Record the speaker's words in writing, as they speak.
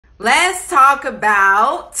Let's talk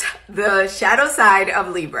about the shadow side of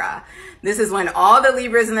Libra. This is when all the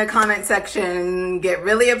Libras in the comment section get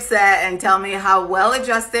really upset and tell me how well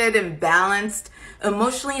adjusted and balanced,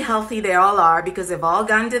 emotionally healthy they all are because they've all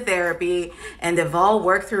gone to therapy and they've all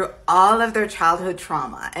worked through all of their childhood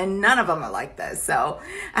trauma. And none of them are like this. So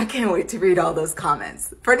I can't wait to read all those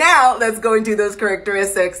comments. For now, let's go into those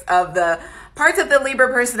characteristics of the parts of the Libra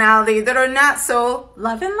personality that are not so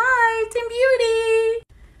love and light and beauty.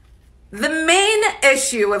 The main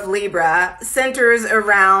issue with Libra centers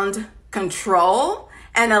around control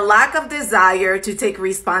and a lack of desire to take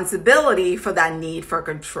responsibility for that need for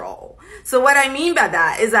control. So what I mean by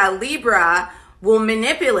that is that Libra will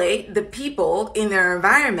manipulate the people in their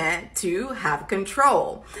environment to have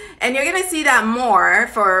control. And you're going to see that more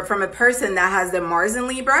from a person that has their Mars in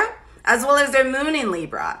Libra, as well as their moon in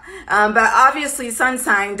Libra. But obviously sun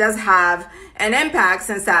sign does have an impact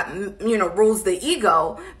since that, rules the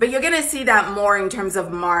ego. But you're going to see that more in terms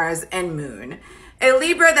of Mars and moon. A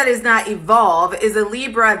Libra that is not evolved is a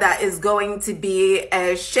Libra that is going to be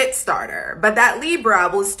a shit starter. But that Libra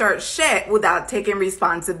will start shit without taking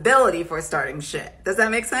responsibility for starting shit. Does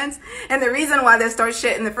that make sense? And the reason why they start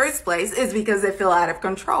shit in the first place is because they feel out of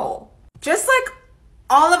control. Just like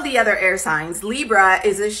all of the other air signs, Libra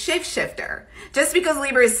is a shapeshifter. Just because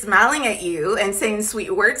Libra is smiling at you and saying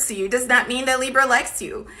sweet words to you does not mean that Libra likes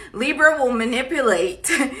you. Libra will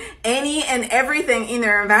manipulate any and everything in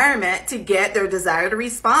their environment to get their desired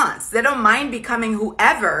response. They don't mind becoming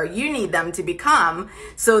whoever you need them to become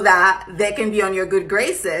so that they can be on your good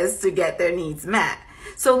graces to get their needs met.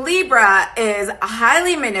 So Libra is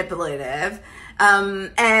highly manipulative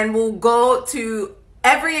and will go to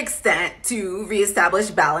every extent to reestablish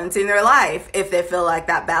balance in their life if they feel like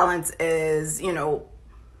that balance is,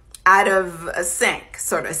 out of sync,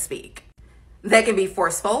 so to speak. They can be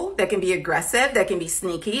forceful, they can be aggressive, they can be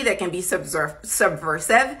sneaky, they can be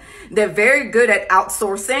subversive. They're very good at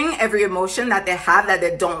outsourcing every emotion that they have that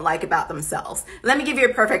they don't like about themselves. Let me give you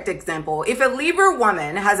a perfect example. If a Libra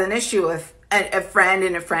woman has an issue with a friend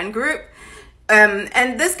in a friend group,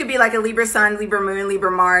 and this could be like a Libra sun, Libra moon, Libra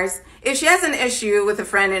Mars. If she has an issue with a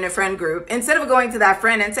friend in a friend group, instead of going to that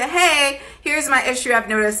friend and say, hey, here's my issue, I've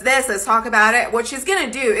noticed this, let's talk about it. What she's going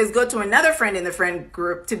to do is go to another friend in the friend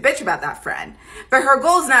group to bitch about that friend. But her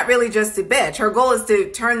goal is not really just to bitch. Her goal is to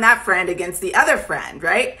turn that friend against the other friend,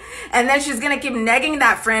 right? And then she's going to keep negging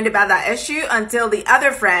that friend about that issue until the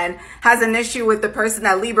other friend has an issue with the person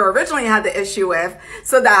that Libra originally had the issue with,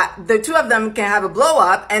 so that the two of them can have a blow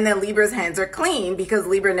up and then Libra's hands are clean because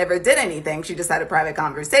Libra never did anything. She just had a private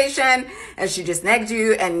conversation and she just negged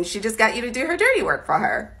you and she just got you to do her dirty work for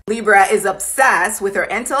her. Libra is obsessed with her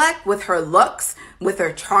intellect, with her looks, with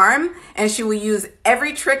her charm, and she will use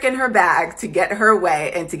every trick in her bag to get her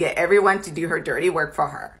way and to get everyone to do her dirty work for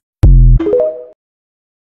her.